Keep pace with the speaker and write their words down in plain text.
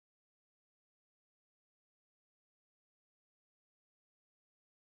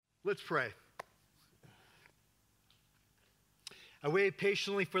Let's pray. I waited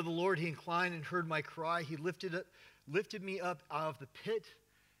patiently for the Lord. He inclined and heard my cry. He lifted me up out of the pit,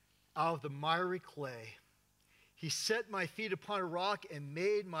 out of the miry clay. He set my feet upon a rock and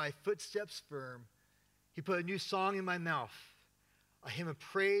made my footsteps firm. He put a new song in my mouth, a hymn of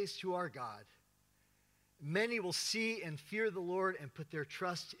praise to our God. Many will see and fear the Lord and put their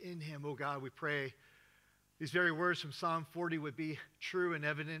trust in him. Oh God, we pray these very words from Psalm 40 would be true and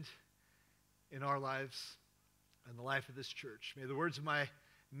evident in our lives and the life of this church. May the words of my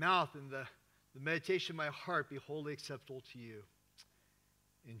mouth and the meditation of my heart be wholly acceptable to you.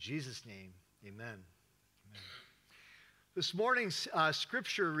 In Jesus' name, amen. Amen. This morning's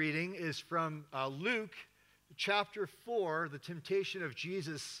scripture reading is from Luke chapter 4, the temptation of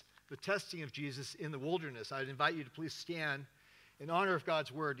Jesus, the testing of Jesus in the wilderness. I'd invite you to please stand in honor of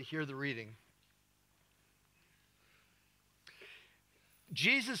God's word to hear the reading.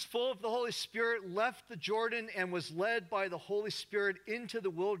 Jesus, full of the Holy Spirit, left the Jordan and was led by the Holy Spirit into the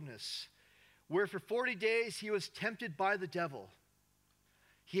wilderness, where for 40 days he was tempted by the devil.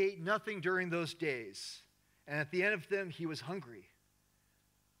 He ate nothing during those days, and at the end of them he was hungry.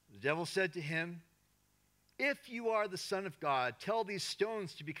 The devil said to him, "If you are the Son of God, tell these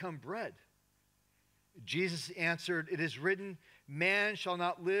stones to become bread." Jesus answered, "It is written, man shall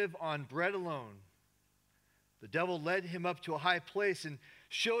not live on bread alone." The devil led him up to a high place and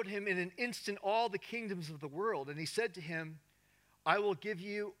showed him in an instant all the kingdoms of the world. And he said to him, I will give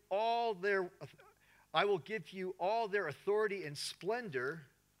you all their authority and splendor.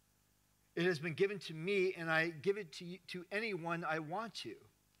 It has been given to me, and I give it to anyone I want to.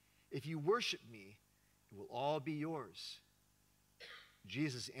 If you worship me, it will all be yours.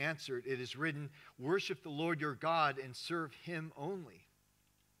 Jesus answered, "It is written, worship the Lord your God and serve him only."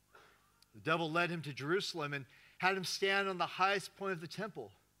 The devil led him to Jerusalem and had him stand on the highest point of the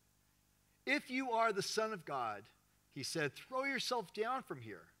temple. "If you are the Son of God," he said, "throw yourself down from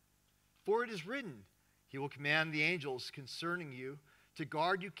here. For it is written, he will command the angels concerning you to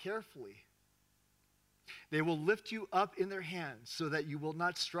guard you carefully. They will lift you up in their hands so that you will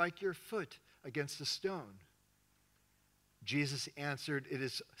not strike your foot against a stone." Jesus answered, "It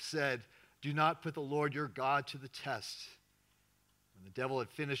is said, do not put the Lord your God to the test." When the devil had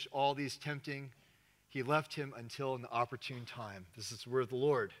finished all these tempting, he left him until an opportune time. This is the word of the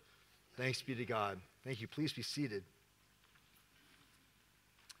Lord. Thanks be to God. Thank you. Please be seated.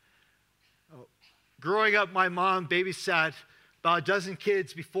 Growing up, my mom babysat about a dozen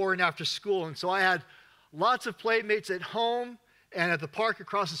kids before and after school, and so I had lots of playmates at home and at the park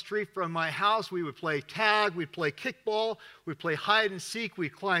across the street from my house. We would play tag, we'd play kickball, we'd play hide and seek,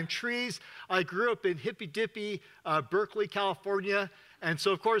 we'd climb trees. I grew up in hippy-dippy Berkeley, California, and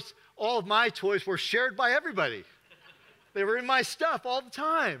so, of course, all of my toys were shared by everybody. They were in my stuff all the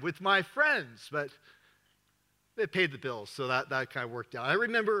time with my friends, but they paid the bills, so that kind of worked out. I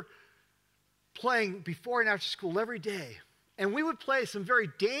remember playing before and after school every day, and we would play some very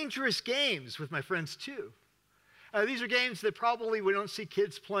dangerous games with my friends too. These are games that probably we don't see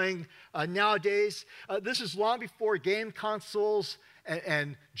kids playing nowadays. This is long before game consoles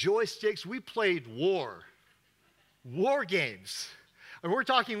and joysticks. We played war games. And we're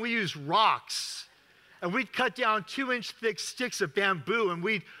talking, we used rocks, and we'd cut down 2-inch thick sticks of bamboo, and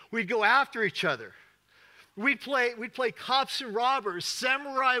we'd go after each other. We'd play cops and robbers,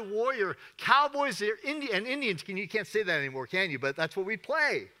 samurai warrior, cowboys and Indians. You can't say that anymore, can you? But that's what we'd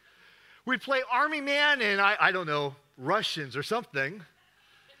play. We'd play Army Man and, I don't know, Russians or something.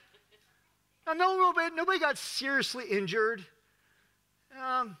 Now, nobody got seriously injured.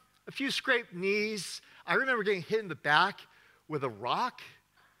 A few scraped knees. I remember getting hit in the back with a rock.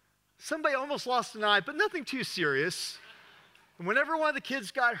 Somebody almost lost an eye, but nothing too serious. And whenever one of the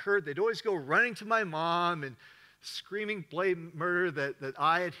kids got hurt, they'd always go running to my mom and screaming blame murder that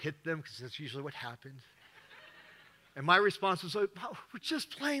I had hit them, because that's usually what happened. And my response was, we're just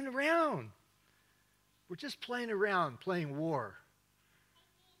playing around. We're just playing around, playing war.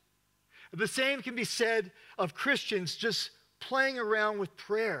 The same can be said of Christians just playing around with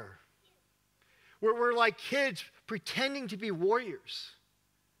prayer. We're like kids pretending to be warriors.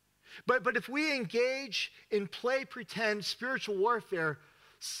 But if we engage in play, pretend, spiritual warfare,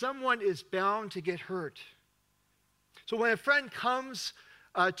 someone is bound to get hurt. So when a friend comes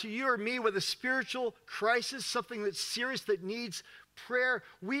to you or me with a spiritual crisis, something that's serious that needs prayer,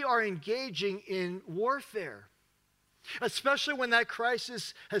 we are engaging in warfare. Especially when that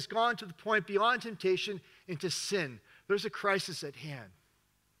crisis has gone to the point beyond temptation into sin. There's a crisis at hand.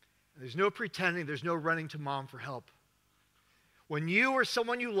 There's no pretending, there's no running to mom for help. When you or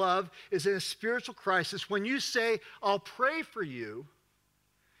someone you love is in a spiritual crisis, when you say, I'll pray for you,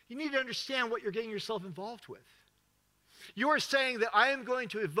 you need to understand what you're getting yourself involved with. You are saying that I am going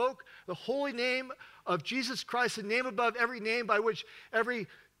to evoke the holy name of Jesus Christ, the name above every name, by which every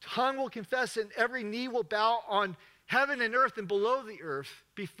tongue will confess and every knee will bow on heaven and earth and below the earth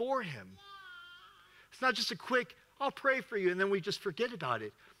before him. It's not just a quick, I'll pray for you, and then we just forget about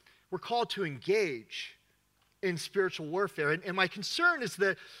it. We're called to engage in spiritual warfare. And my concern is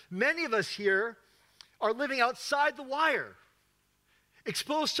that many of us here are living outside the wire,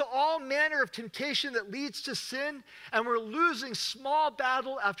 exposed to all manner of temptation that leads to sin, and we're losing small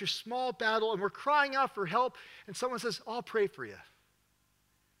battle after small battle, and we're crying out for help, and someone says, I'll pray for you.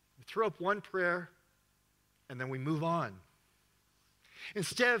 We throw up one prayer, and then we move on.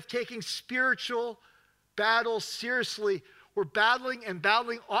 Instead of taking spiritual battles seriously, we're battling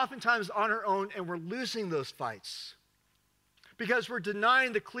oftentimes on our own, and we're losing those fights because we're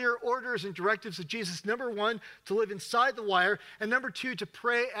denying the clear orders and directives of Jesus. Number one, to live inside the wire, and number two, to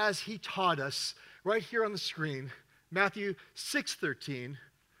pray as he taught us. Right here on the screen, Matthew 6:13,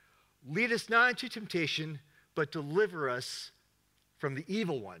 lead us not into temptation, but deliver us from the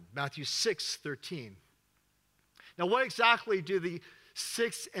evil one. Matthew 6:13. Now, what exactly do the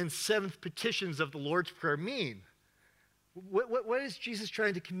sixth and seventh petitions of the Lord's Prayer mean? What is Jesus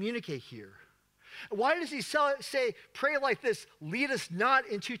trying to communicate here? Why does he say, pray like this, lead us not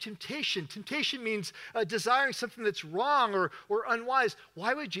into temptation? Temptation means desiring something that's wrong or unwise.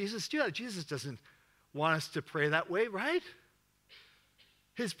 Why would Jesus do that? Jesus doesn't want us to pray that way, right?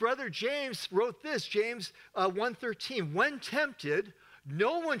 His brother James wrote this, James 1:13, when tempted,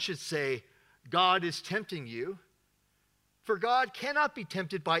 no one should say, God is tempting you. For God cannot be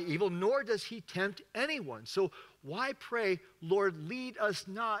tempted by evil, nor does he tempt anyone. So why pray, Lord, lead us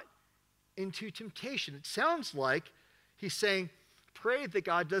not into temptation? It sounds like he's saying, pray that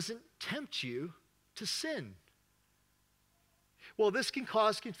God doesn't tempt you to sin. Well, this can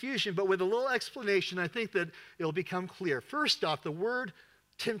cause confusion, but with a little explanation, I think that it'll become clear. First off, the word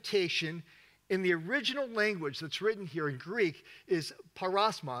temptation in the original language that's written here in Greek is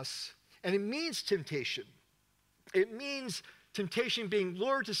parasmos, and it means temptation. It means temptation being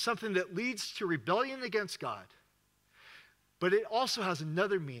lured to something that leads to rebellion against God. But it also has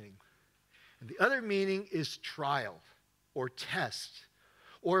another meaning. And the other meaning is trial or test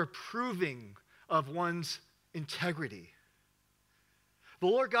or proving of one's integrity. The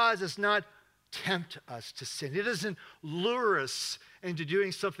Lord God does not tempt us to sin. He doesn't lure us into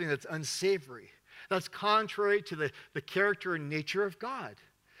doing something that's unsavory. That's contrary to the character and nature of God.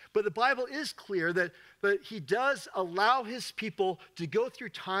 But the Bible is clear that he does allow his people to go through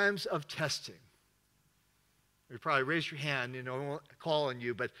times of testing. You probably raise your hand, I won't call on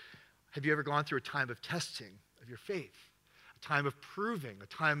you, but have you ever gone through a time of testing of your faith? A time of proving, a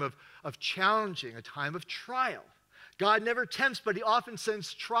time of challenging, a time of trial. God never tempts, but he often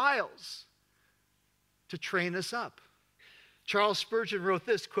sends trials to train us up. Charles Spurgeon wrote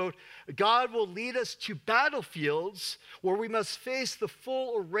this, quote, God will lead us to battlefields where we must face the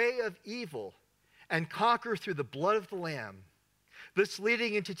full array of evil and conquer through the blood of the Lamb. This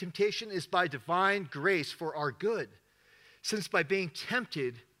leading into temptation is by divine grace for our good, since by being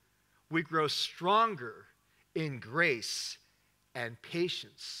tempted, we grow stronger in grace and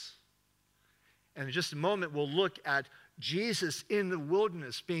patience. And in just a moment, we'll look at Jesus in the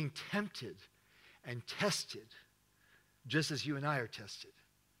wilderness being tempted and tested, just as you and I are tested.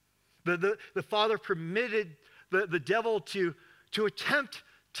 The Father permitted the devil to attempt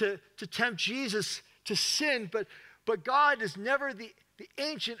to tempt Jesus to sin, but God is never the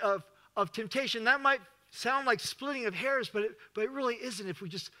agent of temptation. That might sound like splitting of hairs, but it really isn't if we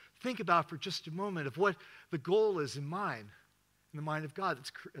just think about for just a moment of what the goal is in the mind of God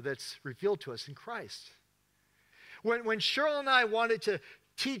that's revealed to us in Christ. When Cheryl and I wanted to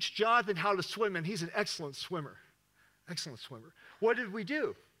teach Jonathan how to swim, and he's an excellent swimmer, what did we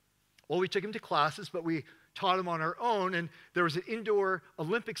do? Well, we took him to classes, but we taught him on our own, and there was an indoor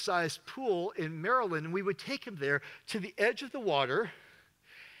Olympic-sized pool in Maryland, and we would take him there to the edge of the water,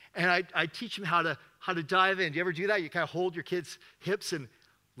 and I'd teach him how to dive in. Do you ever do that? You kind of hold your kid's hips and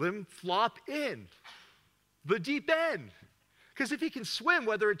let him flop in the deep end. Because if he can swim,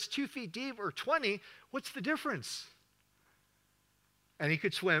 whether it's 2 feet deep or 20, what's the difference? And he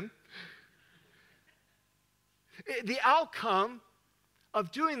could swim. The outcome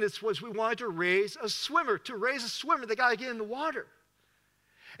of doing this was we wanted to raise a swimmer. To raise a swimmer, they got to get in the water.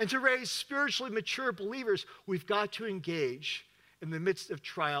 And to raise spiritually mature believers, we've got to engage in the midst of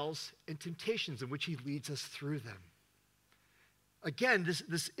trials and temptations in which he leads us through them. Again,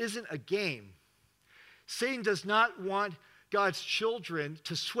 this isn't a game. Satan does not want God's children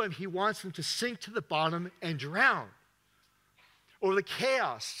to swim. He wants them to sink to the bottom and drown. or the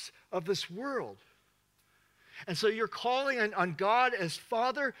chaos of this world. And so you're calling on God as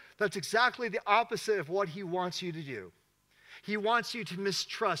Father. That's exactly the opposite of what he wants you to do. He wants you to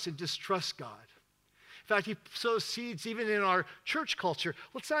mistrust and distrust God. In fact, he sows seeds even in our church culture.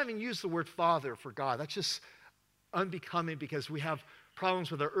 Let's not even use the word Father for God. That's just unbecoming because we have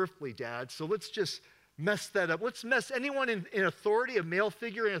problems with our earthly dad. So let's just mess that up. Let's mess anyone in authority, a male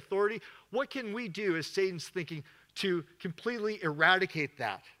figure in authority. What can we do, as Satan's thinking, to completely eradicate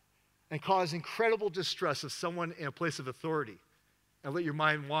that and cause incredible distress of someone in a place of authority? And let your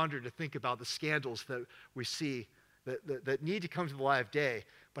mind wander to think about the scandals that we see that need to come to the light of day,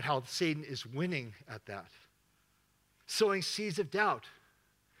 but how Satan is winning at that. Sowing seeds of doubt.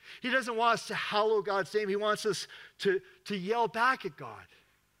 He doesn't want us to hallow God's name. He wants us to yell back at God.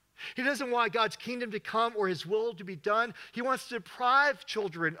 He doesn't want God's kingdom to come or his will to be done. He wants to deprive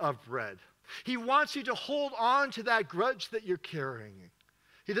children of bread. He wants you to hold on to that grudge that you're carrying.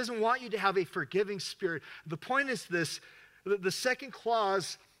 He doesn't want you to have a forgiving spirit. The point is this, the second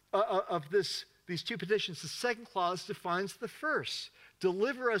clause of these two petitions, the second clause defines the first.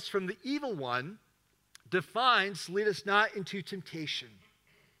 Deliver us from the evil one, defines lead us not into temptation.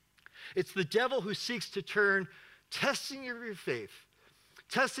 It's the devil who seeks to turn testing of your faith,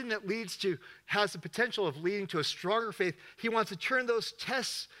 testing that has the potential of leading to a stronger faith. He wants to turn those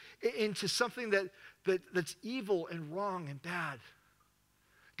tests into something that's evil and wrong and bad.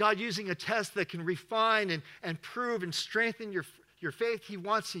 God using a test that can refine and prove and strengthen your faith, he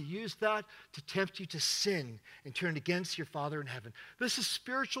wants to use that to tempt you to sin and turn against your Father in heaven. This is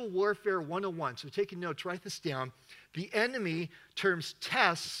spiritual warfare 101. So taking notes, write this down. The enemy turns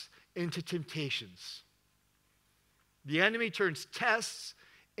tests into temptations. The enemy turns tests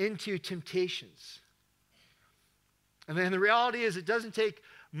into temptations. And then the reality is it doesn't take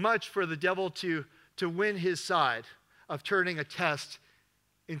much for the devil to win his side of turning a test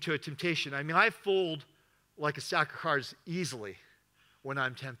into a temptation. I mean, I fold like a stack of cards easily when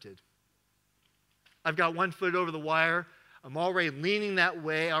I'm tempted. I've got one foot over the wire. I'm already leaning that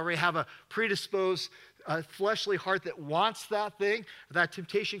way. I already have a predisposed fleshly heart that wants that thing. That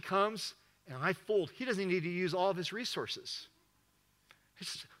temptation comes, and I fold. He doesn't need to use all of his resources.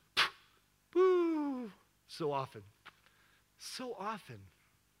 It's just, boo, so often. So often.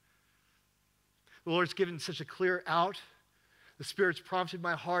 The Lord's given such a clear out. The Spirit's prompted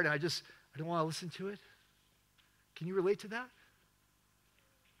my heart, and I don't want to listen to it. Can you relate to that?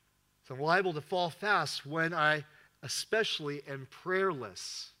 So I'm liable to fall fast when I especially am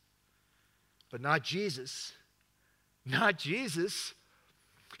prayerless. But not Jesus. Not Jesus.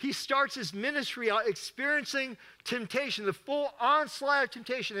 He starts his ministry out experiencing temptation, the full onslaught of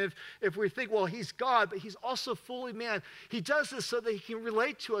temptation. If we think, well, he's God, but he's also fully man. He does this so that he can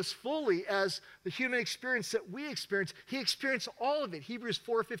relate to us fully as the human experience that we experience. He experienced all of it. Hebrews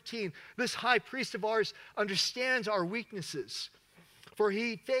 4:15, this high priest of ours understands our weaknesses. For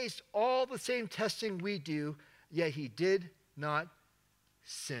he faced all the same testing we do, yet he did not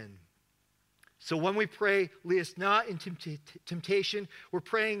sin. So when we pray, lead us not into temptation, we're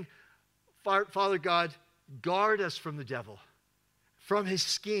praying, Father God, guard us from the devil, from his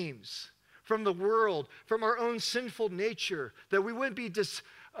schemes, from the world, from our own sinful nature, that we wouldn't be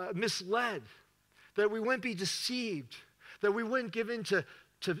misled, that we wouldn't be deceived, that we wouldn't give in to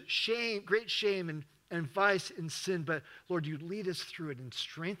shame, great shame and vice and sin, but Lord, you lead us through it and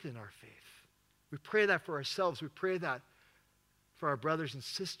strengthen our faith. We pray that for ourselves. We pray that for our brothers and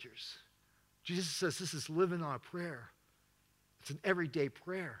sisters. Jesus says this is living on a prayer. It's an everyday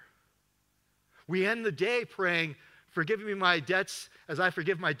prayer. We end the day praying, forgive me my debts as I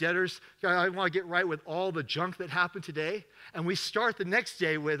forgive my debtors. God, I want to get right with all the junk that happened today. And we start the next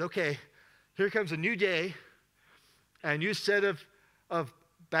day with, okay, here comes a new day, a new set of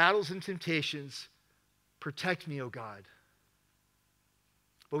battles and temptations. Protect me, O God.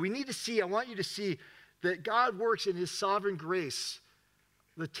 But we need to see, I want you to see that God works in his sovereign grace,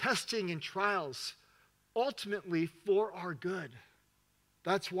 the testing and trials, ultimately for our good.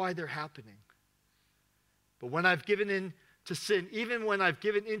 That's why they're happening. But when I've given in to sin, even when I've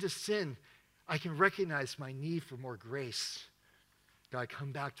given into sin, I can recognize my need for more grace. God,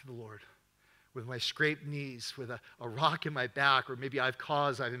 come back to the Lord with my scraped knees, with a rock in my back, or maybe I've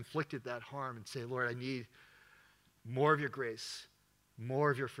inflicted that harm, and say, Lord, I need more of your grace, more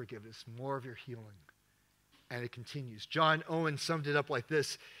of your forgiveness, more of your healing. And it continues. John Owen summed it up like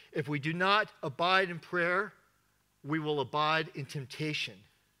this: if we do not abide in prayer, we will abide in temptation.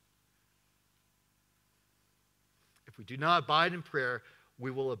 If we do not abide in prayer,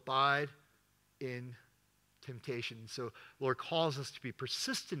 we will abide in temptation. So Lord calls us to be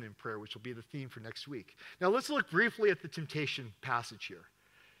persistent in prayer, which will be the theme for next week. Now let's look briefly at the temptation passage here.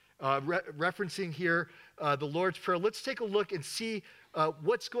 Referencing here the Lord's Prayer, let's take a look and see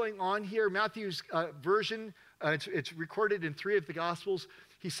what's going on here. Matthew's version, it's recorded in 3 of the Gospels.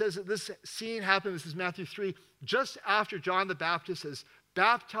 He says that this scene happened, this is Matthew 3, just after John the Baptist has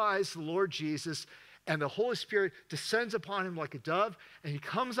baptized the Lord Jesus, and the Holy Spirit descends upon him like a dove, and he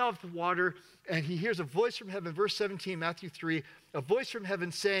comes out of the water, and he hears a voice from heaven, verse 17, Matthew 3, a voice from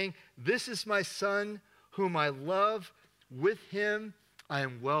heaven saying, "This is my Son, whom I love. With him I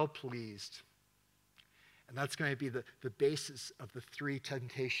am well pleased." And that's going to be the basis of the 3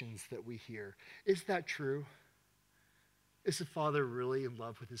 temptations that we hear. Is that true? Is the Father really in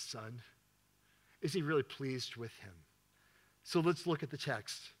love with his Son? Is he really pleased with him? So let's look at the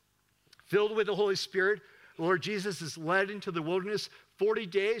text. Filled with the Holy Spirit, the Lord Jesus is led into the wilderness. 40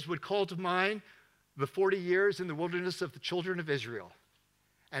 days would call to mind the 40 years in the wilderness of the children of Israel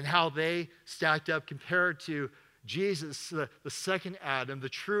and how they stacked up compared to Jesus, the second Adam, the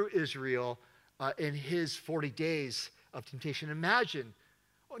true Israel, in his 40 days of temptation. Imagine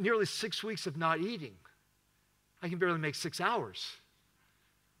nearly 6 weeks of not eating. I can barely make 6 hours.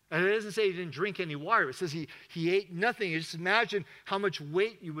 And it doesn't say he didn't drink any water. It says he ate nothing. You just imagine how much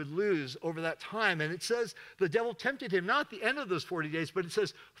weight you would lose over that time. And it says the devil tempted him, not at the end of those 40 days, but it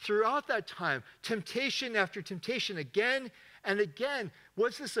says throughout that time, temptation after temptation, again and again.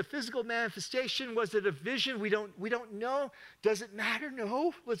 Was this a physical manifestation? Was it a vision? We don't know. Does it matter?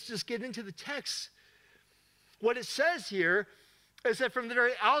 No. Let's just get into the text. What it says here is that from the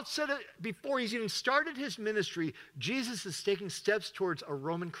very outset, before he's even started his ministry, Jesus is taking steps towards a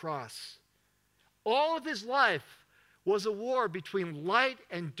Roman cross. All of his life was a war between light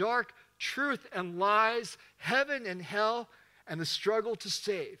and dark, truth and lies, heaven and hell, and the struggle to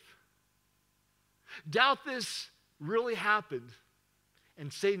save. Doubt this really happened,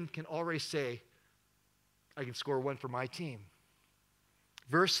 and Satan can already say, I can score 1 for my team.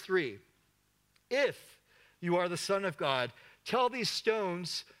 Verse 3, if you are the Son of God, tell these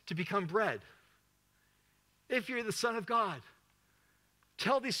stones to become bread. If you're the Son of God,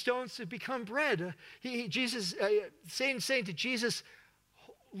 tell these stones to become bread. Satan's saying to Jesus,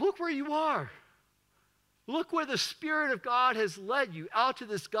 look where you are. Look where the Spirit of God has led you, out to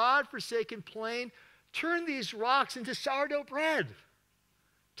this God-forsaken plain. Turn these rocks into sourdough bread.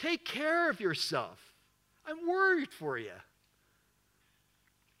 Take care of yourself. I'm worried for you.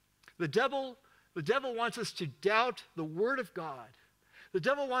 The devil wants us to doubt the Word of God. The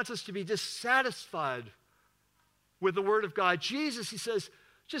devil wants us to be dissatisfied with the Word of God. Jesus, he says,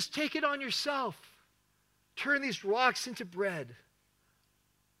 just take it on yourself. Turn these rocks into bread.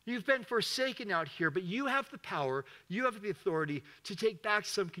 You've been forsaken out here, but you have the power, you have the authority to take back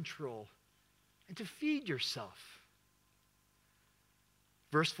some control and to feed yourself.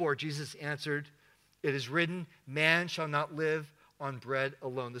 Verse 4, Jesus answered, it is written, man shall not live on bread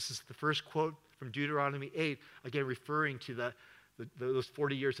alone. This is the first quote from Deuteronomy 8, again referring to those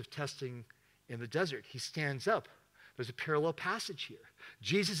 40 years of testing in the desert. He stands up. There's a parallel passage here.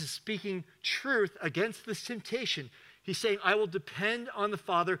 Jesus is speaking truth against this temptation. He's saying, I will depend on the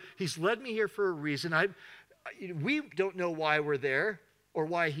Father. He's led me here for a reason. We don't know why we're there or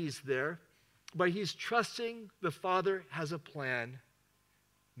why he's there, but he's trusting the Father has a plan.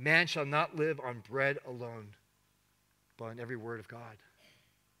 Man shall not live on bread alone, but on every word of God.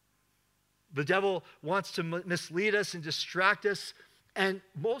 The devil wants to mislead us and distract us, and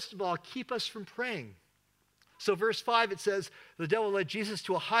most of all, keep us from praying. So verse 5, it says, the devil led Jesus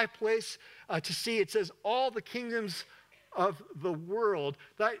to a high place to see, it says, all the kingdoms of the world.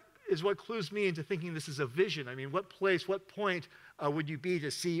 That is what clues me into thinking this is a vision. I mean, what place, what point would you be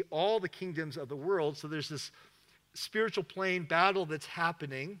to see all the kingdoms of the world? So there's this spiritual plane battle that's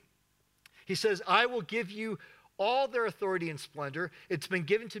happening. He says, I will give you all their authority and splendor. It's been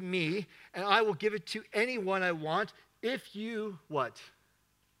given to me, and I will give it to anyone I want if you, what?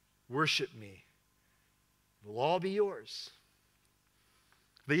 Worship me. It will all be yours.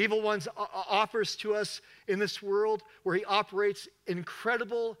 The evil one offers to us in this world where he operates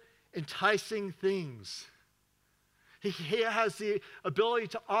incredible, enticing things. He has the ability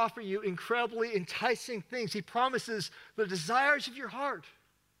to offer you incredibly enticing things. He promises the desires of your heart.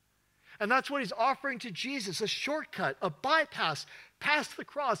 And that's what he's offering to Jesus, a shortcut, a bypass, past the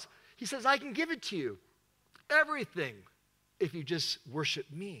cross. He says, I can give it to you, everything, if you just worship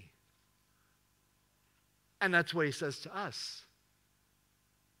me. And that's what he says to us.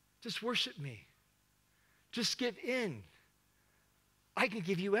 Just worship me. Just give in. I can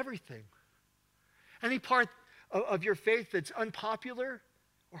give you everything. Any part of your faith that's unpopular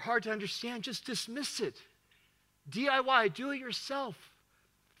or hard to understand, just dismiss it. DIY, do it yourself.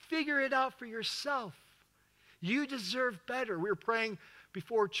 Figure it out for yourself. You deserve better. We were praying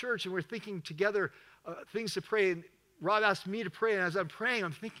before church and we're thinking together things to pray. And Rob asked me to pray. And as I'm praying,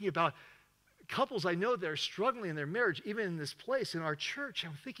 I'm thinking about couples I know that are struggling in their marriage, even in this place, in our church.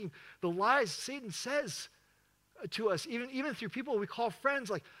 I'm thinking the lies Satan says to us, even through people we call friends,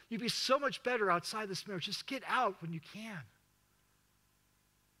 like, you'd be so much better outside this marriage. Just get out when you can.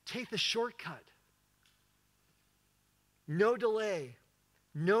 Take the shortcut. No delay.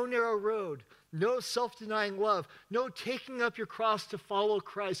 No narrow road. No self-denying love. No taking up your cross to follow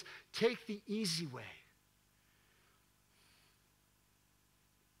Christ. Take the easy way.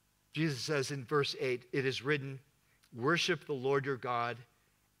 Jesus says in verse 8, it is written, worship the Lord your God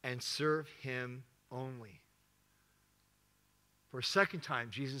and serve him only. For a second time,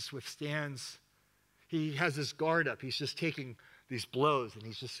 Jesus withstands. He has his guard up. He's just taking these blows and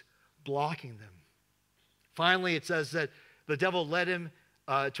he's just blocking them. Finally, it says that the devil led him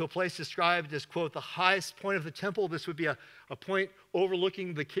to a place described as, quote, the highest point of the temple. This would be a point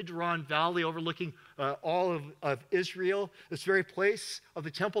overlooking the Kidron Valley, overlooking all of Israel. This very place of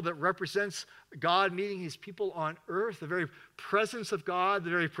the temple that represents God meeting his people on earth, the very presence of God, the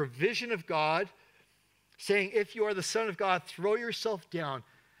very provision of God, saying, if you are the Son of God, throw yourself down.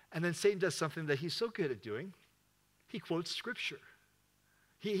 And then Satan does something that he's so good at doing. He quotes Scripture.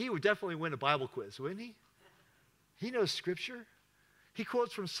 He would definitely win a Bible quiz, wouldn't he? He knows Scripture. He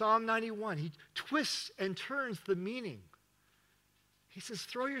quotes from Psalm 91. He twists and turns the meaning. He says,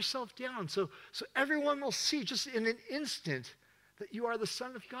 throw yourself down so everyone will see just in an instant that you are the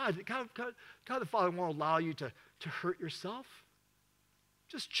Son of God. God the Father won't allow you to hurt yourself.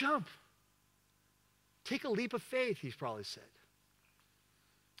 Just jump. Take a leap of faith, he's probably said.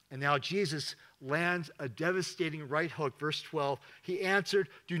 And now Jesus lands a devastating right hook. Verse 12, he answered,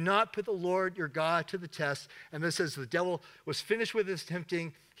 do not put the Lord your God to the test. And this says the devil was finished with his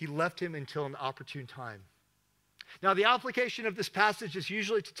tempting. He left him until an opportune time. Now, the application of this passage is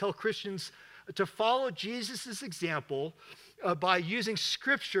usually to tell Christians to follow Jesus' example by using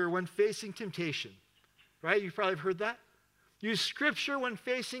Scripture when facing temptation. Right? You've probably heard that. Use Scripture when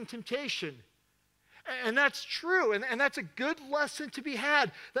facing temptation. And that's true, and that's a good lesson to be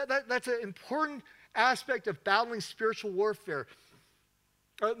had. That's an important aspect of battling spiritual warfare.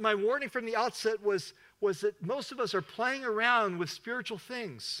 My warning from the outset was that most of us are playing around with spiritual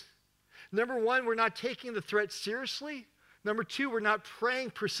things. Number one, we're not taking the threat seriously. Number two, we're not praying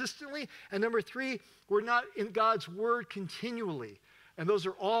persistently. And number three, we're not in God's word continually. And those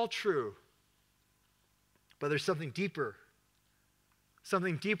are all true. But there's something deeper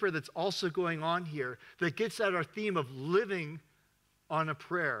that's also going on here that gets at our theme of living on a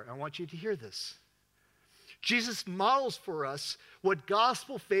prayer. I want you to hear this. Jesus models for us what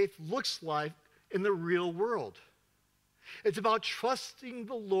gospel faith looks like in the real world. It's about trusting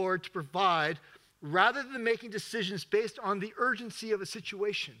the Lord to provide rather than making decisions based on the urgency of a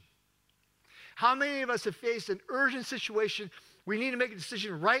situation. How many of us have faced an urgent situation? We need to make a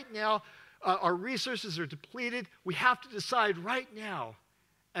decision right now. Our resources are depleted. We have to decide right now.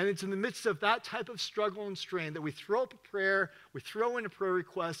 And it's in the midst of that type of struggle and strain that we throw up a prayer, we throw in a prayer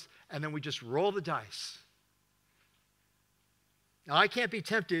request, and then we just roll the dice. Now, I can't be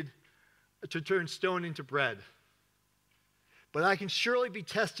tempted to turn stone into bread, but I can surely be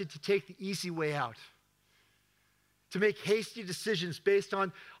tested to take the easy way out, to make hasty decisions based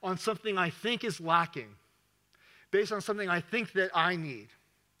on something I think is lacking, based on something I think that I need.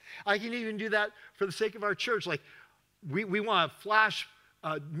 I can even do that for the sake of our church. Like, we want to flash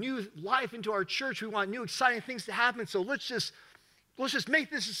new life into our church. We want new exciting things to happen. So let's just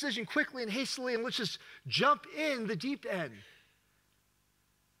make this decision quickly and hastily, and let's just jump in the deep end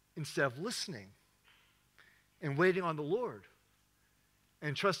instead of listening and waiting on the Lord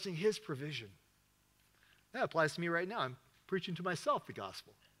and trusting his provision. That applies to me right now. I'm preaching to myself the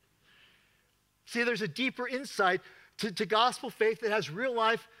gospel. See, there's a deeper insight to gospel faith that has real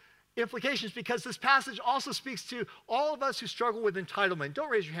life implications, because this passage also speaks to all of us who struggle with entitlement. Don't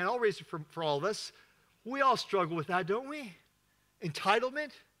raise your hand. I'll raise it for all of us. We all struggle with that, don't we?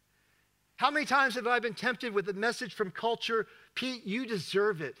 Entitlement. How many times have I been tempted with a message from culture, Pete, you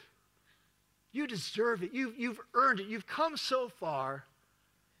deserve it. You deserve it. You've earned it. You've come so far.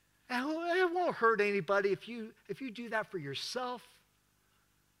 And it won't hurt anybody if you do that for yourself.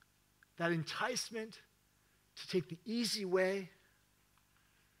 That enticement to take the easy way,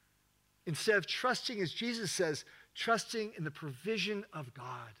 instead of trusting, as Jesus says, trusting in the provision of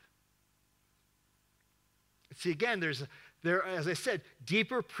God. See, again, there, as I said,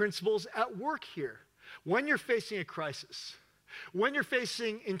 deeper principles at work here. When you're facing a crisis, when you're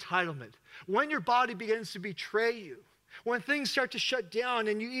facing entitlement, when your body begins to betray you, when things start to shut down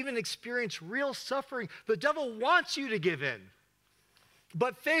and you even experience real suffering, the devil wants you to give in.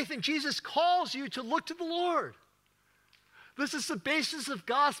 But faith in Jesus calls you to look to the Lord. This is the basis of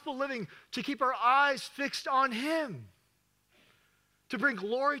gospel living, to keep our eyes fixed on Him, to bring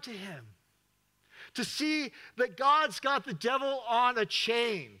glory to Him, to see that God's got the devil on a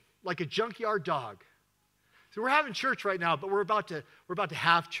chain like a junkyard dog. So we're having church right now, but we're about to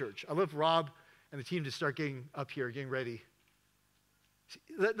have church. I love Rob and the team to start getting up here, getting ready.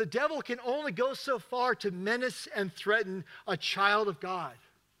 The devil can only go so far to menace and threaten a child of God.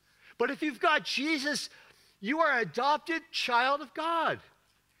 But if you've got Jesus, you are an adopted child of God.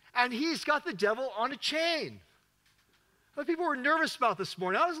 And He's got the devil on a chain. But people were nervous about this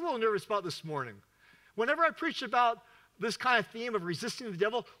morning. I was a little nervous about this morning. Whenever I preach about this kind of theme of resisting the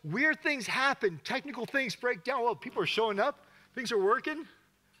devil, weird things happen. Technical things break down. Well, people are showing up. Things are working.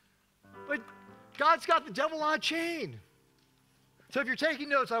 But God's got the devil on a chain. So if you're taking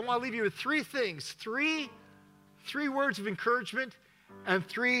notes, I want to leave you with three things, three words of encouragement and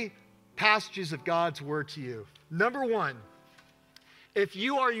three passages of God's word to you. Number one, if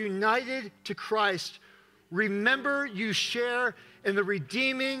you are united to Christ, remember you share in the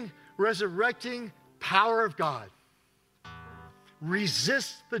redeeming, resurrecting power of God.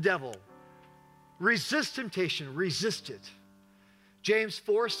 Resist the devil. Resist temptation. Resist it. James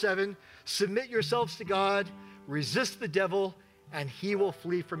 4:7, submit yourselves to God, resist the devil, and he will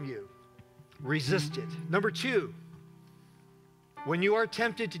flee from you. Resist it. Number two, when you are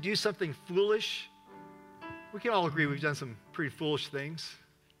tempted to do something foolish, we can all agree we've done some pretty foolish things.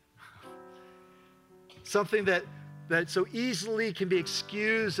 Something that so easily can be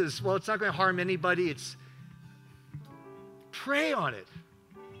excused as, well, it's not going to harm anybody. Pray on it.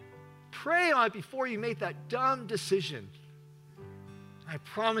 Pray on it before you make that dumb decision. I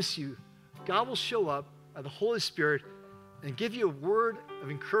promise you, God will show up by the Holy Spirit and give you a word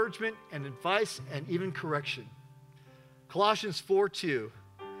of encouragement and advice and even correction. Colossians 4:2,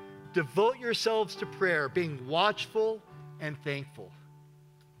 devote yourselves to prayer, being watchful and thankful.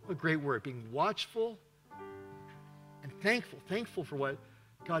 What a great word, being watchful and thankful. Thankful for what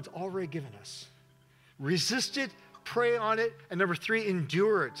God's already given us. Resist it, pray on it, and number three,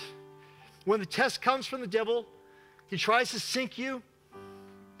 endure it. When the test comes from the devil, he tries to sink you,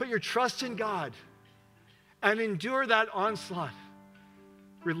 put your trust in God and endure that onslaught,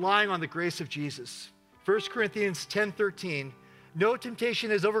 relying on the grace of Jesus. 1 Corinthians 10:13, no temptation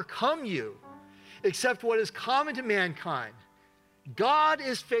has overcome you except what is common to mankind. God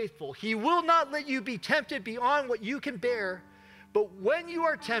is faithful. He will not let you be tempted beyond what you can bear. But when you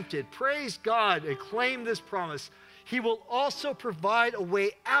are tempted, praise God and claim this promise. He will also provide a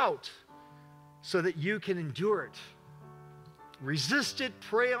way out so that you can endure it. Resist it,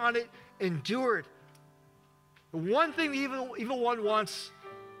 pray on it, endure it. The one thing the evil one wants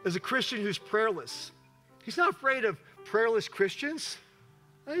is a Christian who's prayerless. He's not afraid of prayerless Christians.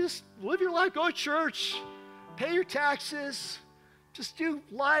 Just live your life, go to church, pay your taxes, just do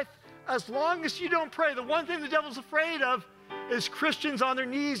life as long as you don't pray. The one thing the devil's afraid of is Christians on their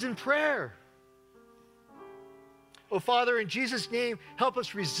knees in prayer. Oh, Father, in Jesus' name, help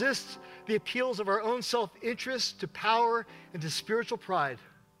us resist the appeals of our own self-interest to power and to spiritual pride.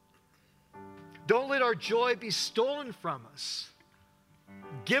 Don't let our joy be stolen from us.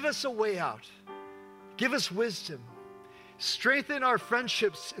 Give us a way out. Give us wisdom. Strengthen our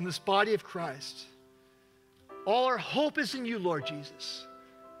friendships in this body of Christ. All our hope is in you, Lord Jesus.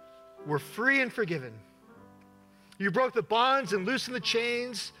 We're free and forgiven. You broke the bonds and loosened the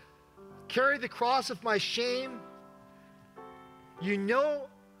chains, carried the cross of my shame. You know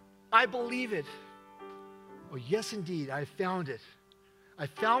I believe it. Oh, yes, indeed, I found it. I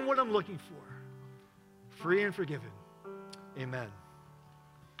found what I'm looking for. Free and forgiven. Amen.